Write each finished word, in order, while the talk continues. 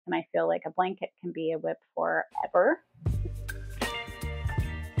and I feel like a blanket can be a whip forever.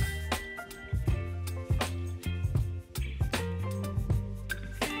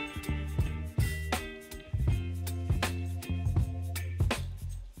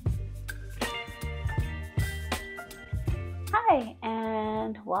 Hi,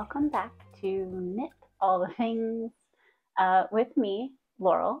 and welcome back to Knit All the Things with me,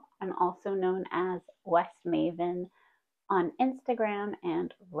 Laurel. I'm also known as West Maven on Instagram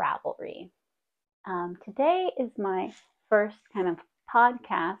and Ravelry. Today is my first kind of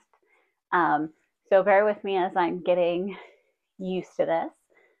podcast, so bear with me as I'm getting used to this.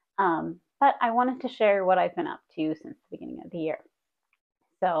 But I wanted to share what I've been up to since the beginning of the year.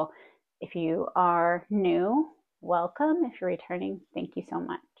 So if you are new, welcome. If you're returning, thank you so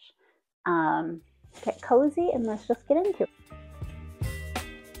much. Get cozy and let's just get into it.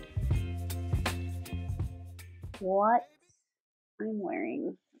 What I'm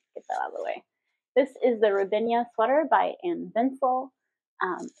wearing, let's get that out of the way. This is the Robinia sweater by Anne Ventzel.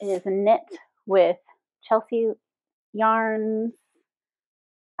 It is knit with Chelsea Yarns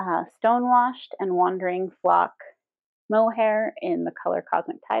Stonewashed and Wandering Flock Mohair in the color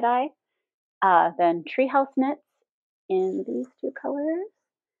Cosmic Tie-Dye. Then Treehouse knits in these two colors.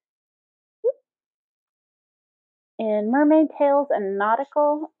 In Mermaid Tails and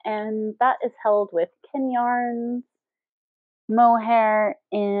Nautical, and that is held with Kin Yarns Mohair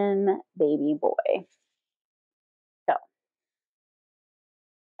in Baby Boy. So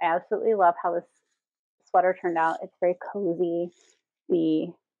I absolutely love how this sweater turned out. It's very cozy.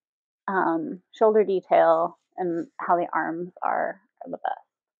 The shoulder detail and how the arms are the best.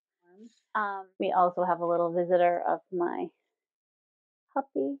 We also have a little visitor of my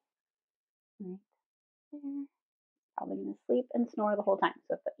puppy right there. Probably going to sleep and snore the whole time.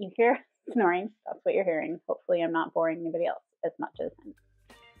 So if you hear snoring, that's what you're hearing. Hopefully I'm not boring anybody else as much as him.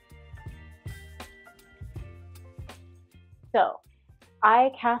 So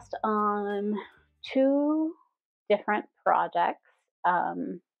I cast on two different projects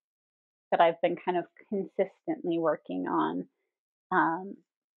that I've been kind of consistently working on.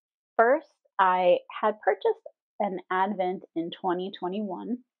 First, I had purchased an Advent in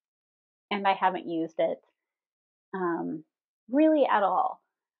 2021, and I haven't used it really at all.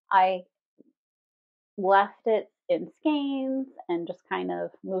 I left it in skeins and just kind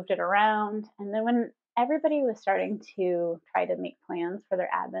of moved it around. And then when everybody was starting to try to make plans for their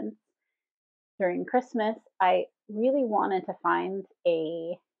Advents during Christmas, I really wanted to find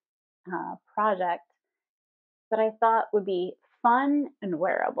a project that I thought would be fun and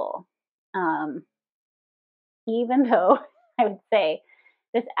wearable. Even though I would say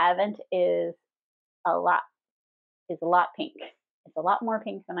this Advent is a lot pink. It's a lot more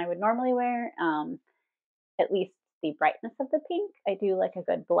pink than I would normally wear. At least the brightness of the pink. I do like a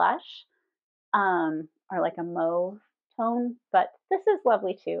good blush or like a mauve tone, but this is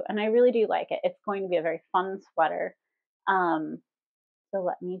lovely too, and I really do like it. It's going to be a very fun sweater. So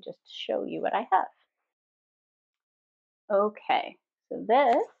let me just show you what I have. Okay, so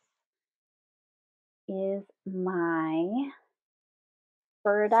this is my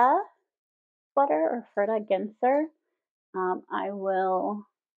Ferda Sweater or Ferdagenser. I will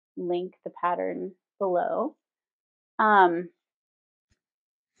link the pattern below. About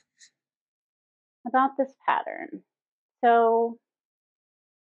this pattern. So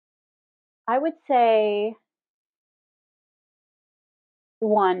I would say,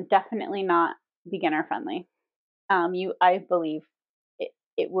 one, definitely not beginner friendly. I believe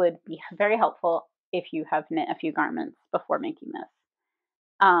it would be very helpful if you have knit a few garments before making this.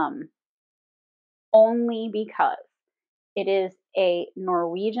 Only because it is a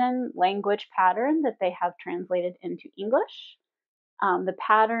Norwegian language pattern that they have translated into English. The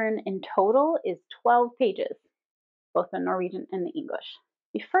pattern in total is 12 pages, both the Norwegian and the English.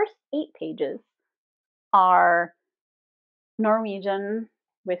 The first 8 pages are Norwegian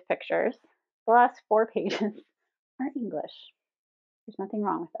with pictures. The last 4 pages are English. There's nothing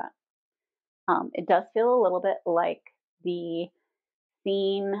wrong with that. It does feel a little bit like the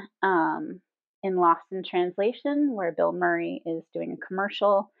scene in Lost in Translation where Bill Murray is doing a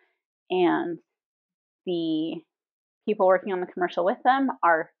commercial and the people working on the commercial with them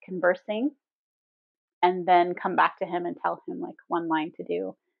are conversing and then come back to him and tell him like one line to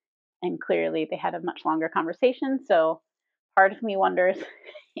do. And clearly they had a much longer conversation. So part of me wonders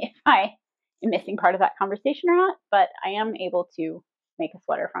if I am missing part of that conversation or not, but I am able to make a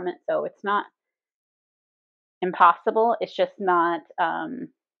sweater from it. So it's not impossible. It's just not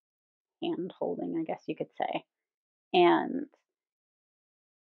hand holding, I guess you could say. And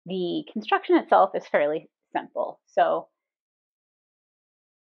the construction itself is fairly simple. So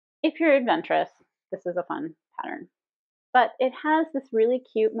if you're adventurous, this is a fun pattern. But it has this really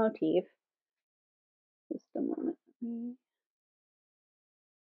cute motif. Just a moment.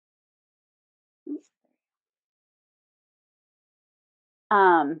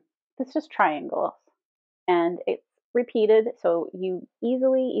 It's just triangles, and it's repeated, so you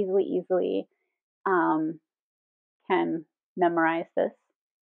easily can memorize this.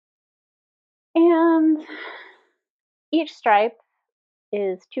 And each stripe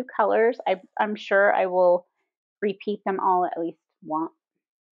is 2 colors. I'm sure I will repeat them all at least once,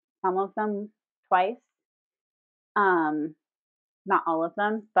 some of them twice. Not all of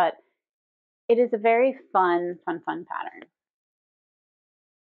them, but it is a very fun pattern.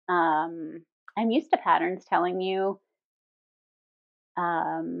 I'm used to patterns telling you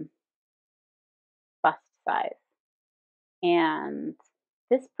bust size, and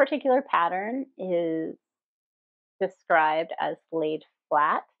this particular pattern is described as laid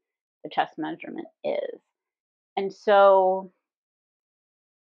flat. The chest measurement is. And so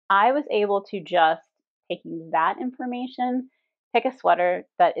I was able to just, taking that information, pick a sweater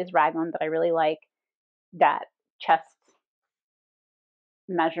that is raglan that I really like, that chest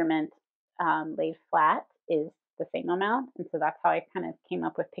measurement laid flat is the same amount. And so that's how I kind of came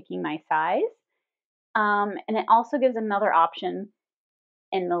up with picking my size. And it also gives another option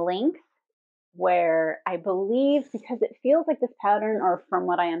in the length, where I believe, because it feels like this pattern, or from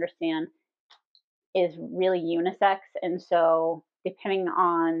what I understand, is really unisex. And so depending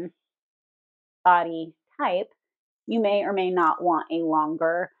on body type, you may or may not want a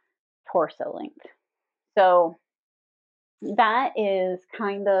longer torso length. So that is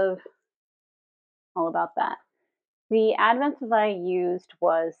kind of all about that. The advents that I used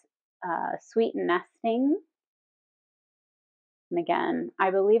was Sweet Nesting. And again,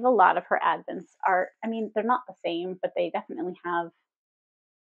 I believe a lot of her advents are, I mean, they're not the same, but they definitely have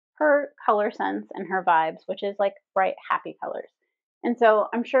her color sense and her vibes, which is like bright, happy colors. And so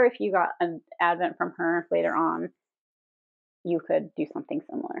I'm sure if you got an advent from her later on, you could do something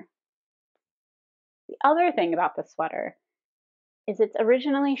similar. The other thing about the sweater is it's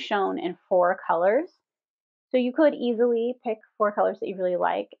originally shown in 4 colors. So you could easily pick 4 colors that you really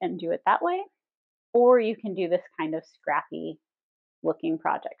like and do it that way, or you can do this kind of scrappy looking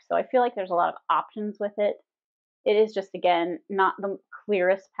project. So I feel like there's a lot of options with it. It is just, again, not the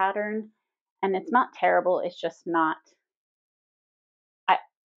clearest pattern, and it's not terrible. It's just not,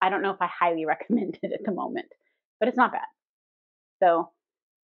 I don't know if I highly recommend it at the moment, but it's not bad. So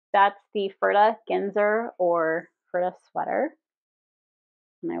that's the Ferdagenser or Ferda Sweater,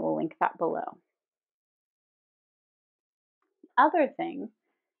 and I will link that below. Other thing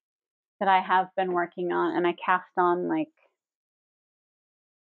that I have been working on, and I cast on like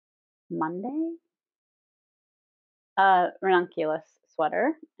Monday, Ranunculus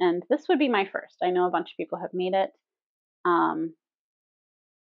sweater, and this would be my first. I know a bunch of people have made it.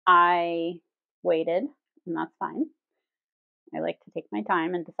 I waited, and that's fine. I like to take my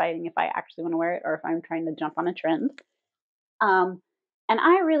time in deciding if I actually want to wear it or if I'm trying to jump on a trend. And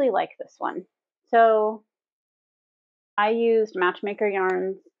I really like this one. So I used Matchmaker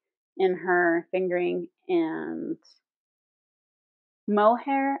yarns in her fingering and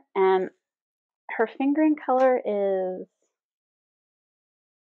Mohair, and her fingering color is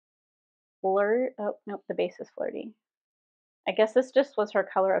flirt. Oh, nope, the base is flirty. I guess this just was her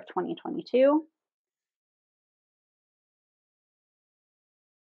color of 2022.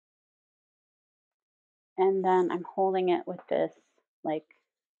 And then I'm holding it with this like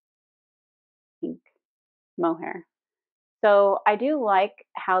pink mohair. So I do like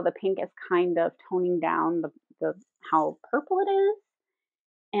how the pink is kind of toning down the how purple it is,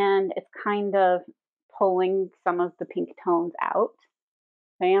 and it's kind of pulling some of the pink tones out.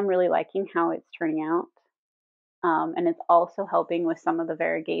 I am really liking how it's turning out. And it's also helping with some of the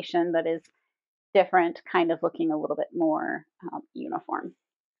variegation that is different, kind of looking a little bit more uniform.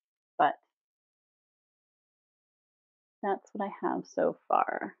 But that's what I have so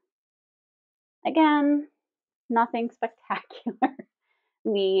far. Again, nothing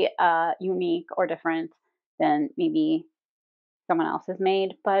spectacularly unique or different than maybe someone else has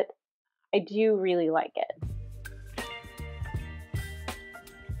made, but I do really like it.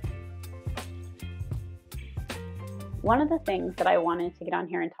 One of the things that I wanted to get on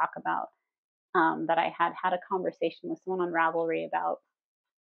here and talk about, that I had a conversation with someone on Ravelry about,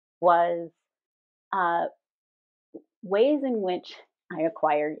 was ways in which I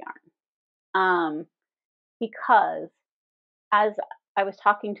acquire yarn. Because as I was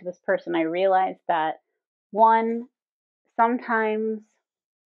talking to this person, I realized that, one, sometimes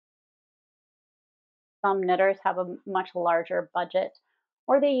some knitters have a much larger budget,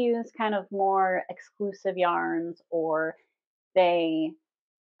 or they use kind of more exclusive yarns, or they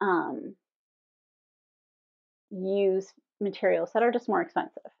use materials that are just more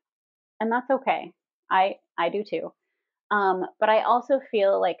expensive. And that's okay. I do too. But I also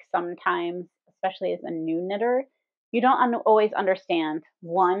feel like sometimes, especially as a new knitter, you don't always understand,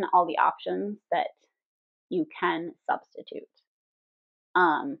 one, all the options that you can substitute.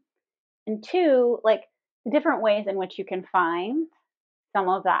 And two, like the different ways in which you can find some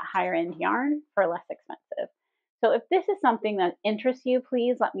of that higher end yarn for less expensive. So if this is something that interests you,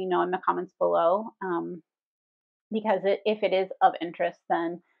 please let me know in the comments below. Because if it is of interest,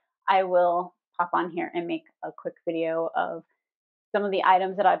 then I will pop on here and make a quick video of some of the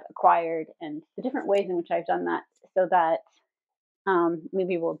items that I've acquired and the different ways in which I've done that, so that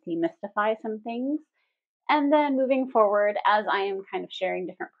maybe we'll demystify some things. And then moving forward, as I am kind of sharing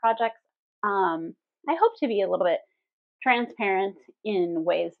different projects, I hope to be a little bit transparent in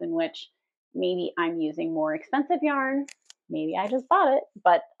ways in which maybe I'm using more expensive yarn, maybe I just bought it,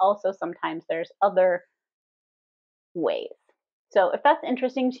 but also sometimes there's other ways. So if that's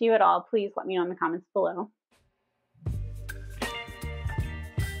interesting to you at all, please let me know in the comments below.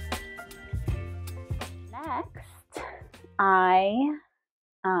 Next, my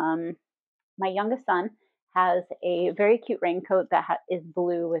youngest son has a very cute raincoat that is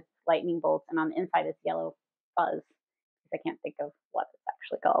blue with lightning bolts, and on the inside is yellow fuzz. I can't think of what it's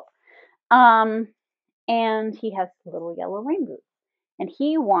actually called. And he has little yellow rain boots, and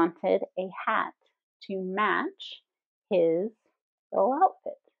he wanted a hat to match his little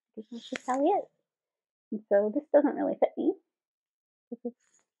outfit. This is just how he is. And so this doesn't really fit me. This is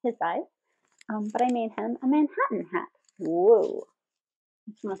his size. But I made him a Manhattan hat. Whoa.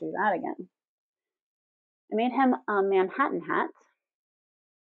 Let's not do that again. I made him a Manhattan hat.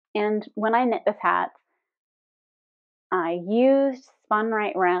 And when I knit this hat, I used Spun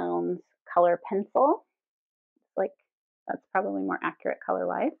Right Round's color pencil. Like, that's probably more accurate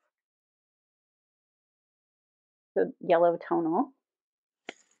color-wise. The yellow tonal.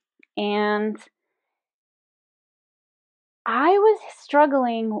 And I was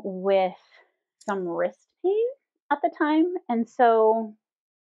struggling with some wrist pain at the time. And so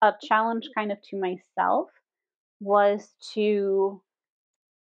a challenge kind of to myself was to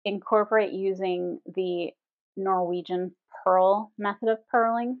incorporate using the Norwegian purl method of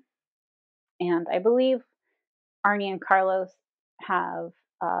purling. And I believe Arnie and Carlos have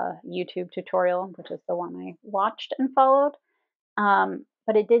a YouTube tutorial, which is the one I watched and followed.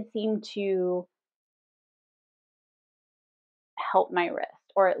 But it did seem to help my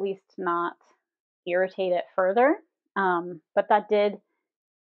wrist, or at least not irritate it further. But that did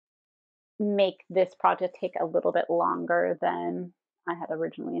make this project take a little bit longer than I had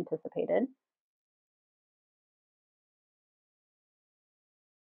originally anticipated.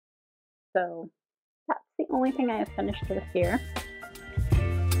 So that's the only thing I have finished this year.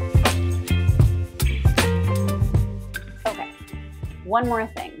 Okay, one more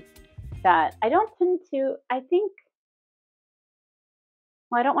thing that I don't tend to, I think,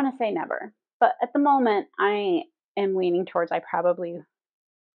 well, I don't want to say never, but at the moment I am leaning towards I probably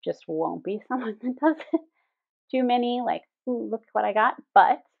just won't be someone that does too many, like, ooh, look what I got.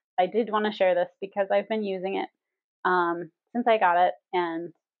 But I did want to share this because I've been using it since I got it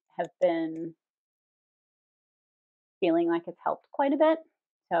and have been feeling like it's helped quite a bit.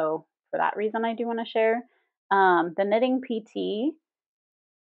 So for that reason, I do want to share. The Knitting PT,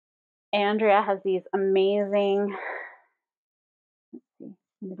 Andrea has these amazing, let's see,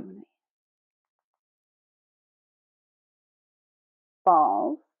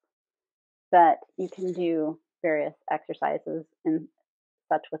 balls that you can do various exercises and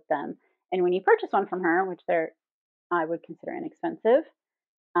such with them. And when you purchase one from her, which I would consider inexpensive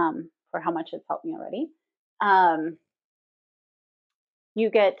for how much it's helped me already, you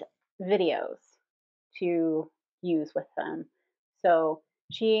get videos to use with them. So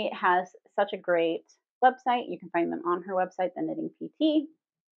she has such a great website. You can find them on her website, The Knitting PT,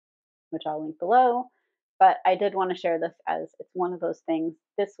 which I'll link below. But I did want to share this as it's one of those things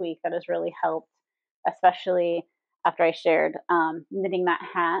this week that has really helped, especially after I shared knitting that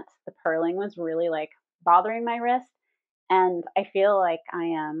hat. The purling was really like bothering my wrist. And I feel like I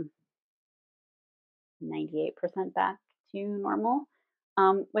am 98% back to normal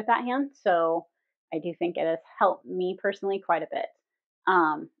with that hand. So I do think it has helped me personally quite a bit.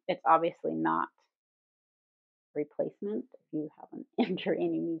 It's obviously not replacement if you have an injury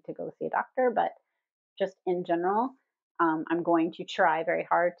and you need to go see a doctor, but just in general, I'm going to try very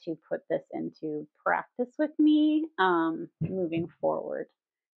hard to put this into practice with me moving forward.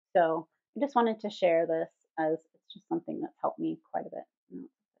 So I just wanted to share this as it's just something that's helped me quite a bit.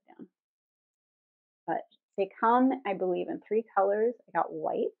 but they come, I believe, in 3 colors. I got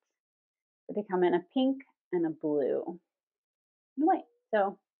white, but they come in a pink and a blue and white.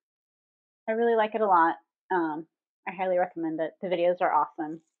 So I really like it a lot. I highly recommend it. The videos are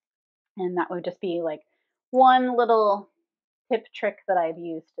awesome. And that would just be like one little tip trick that I've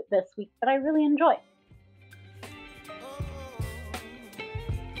used this week that I really enjoy.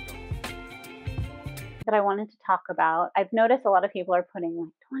 That I wanted to talk about. I've noticed a lot of people are putting like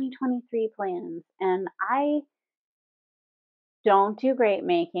 2023 plans, and I don't do great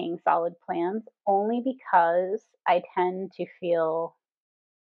making solid plans only because I tend to feel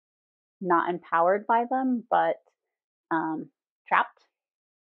not empowered by them, but trapped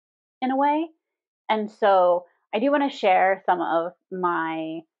in a way. And so I do want to share some of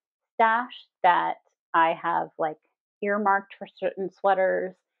my stash that I have like earmarked for certain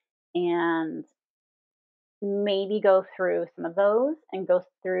sweaters and maybe go through some of those and go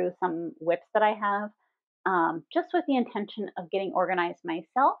through some whips that I have, just with the intention of getting organized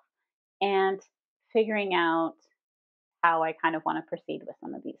myself and figuring out how I kind of want to proceed with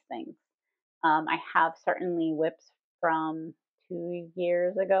some of these things. I have certainly whips from 2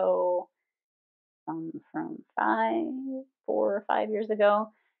 years ago, from 4 or 5 years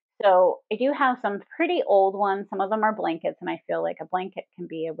ago. So I do have some pretty old ones. Some of them are blankets, and I feel like a blanket can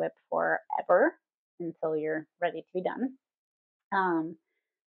be a whip forever until you're ready to be done.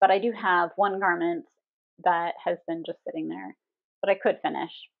 But I do have one garment that has been just sitting there, but I could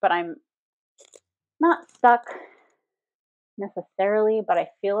finish. But I'm not stuck necessarily, but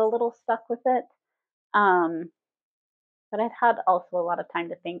I feel a little stuck with it. But I've had also a lot of time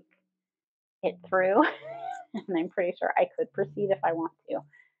to think it through, and I'm pretty sure I could proceed if I want to.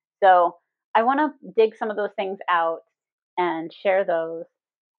 So I want to dig some of those things out and share those.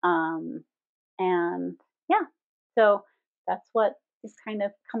 And yeah, so that's what is kind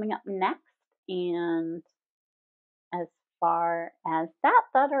of coming up next. And as far as that,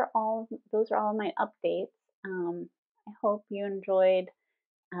 those are all my updates. I hope you enjoyed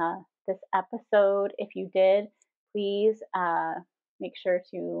this episode. If you did, please make sure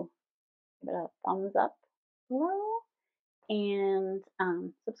to give it a thumbs up below and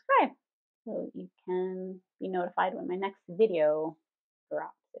subscribe so you can be notified when my next video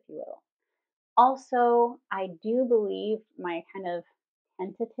drops, if you will. Also, I do believe my kind of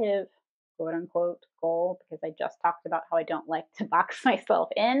tentative quote unquote goal, because I just talked about how I don't like to box myself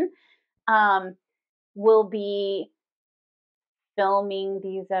in, will be filming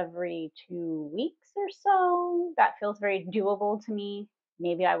these every 2 weeks or so. That feels very doable to me.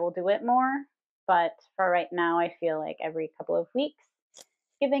 Maybe I will do it more, but for right now, I feel like every couple of weeks,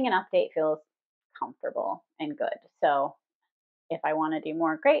 giving an update feels comfortable and good. So if I want to do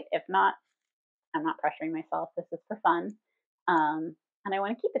more, great. If not, I'm not pressuring myself. This is for fun. And I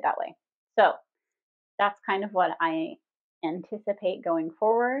want to keep it that way. So that's kind of what I anticipate going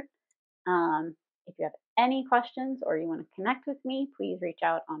forward. If you have any questions or you want to connect with me, please reach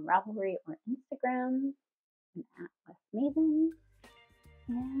out on Ravelry or Instagram and at WestMaven.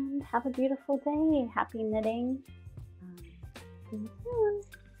 And have a beautiful day. Happy knitting. See you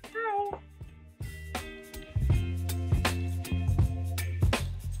soon.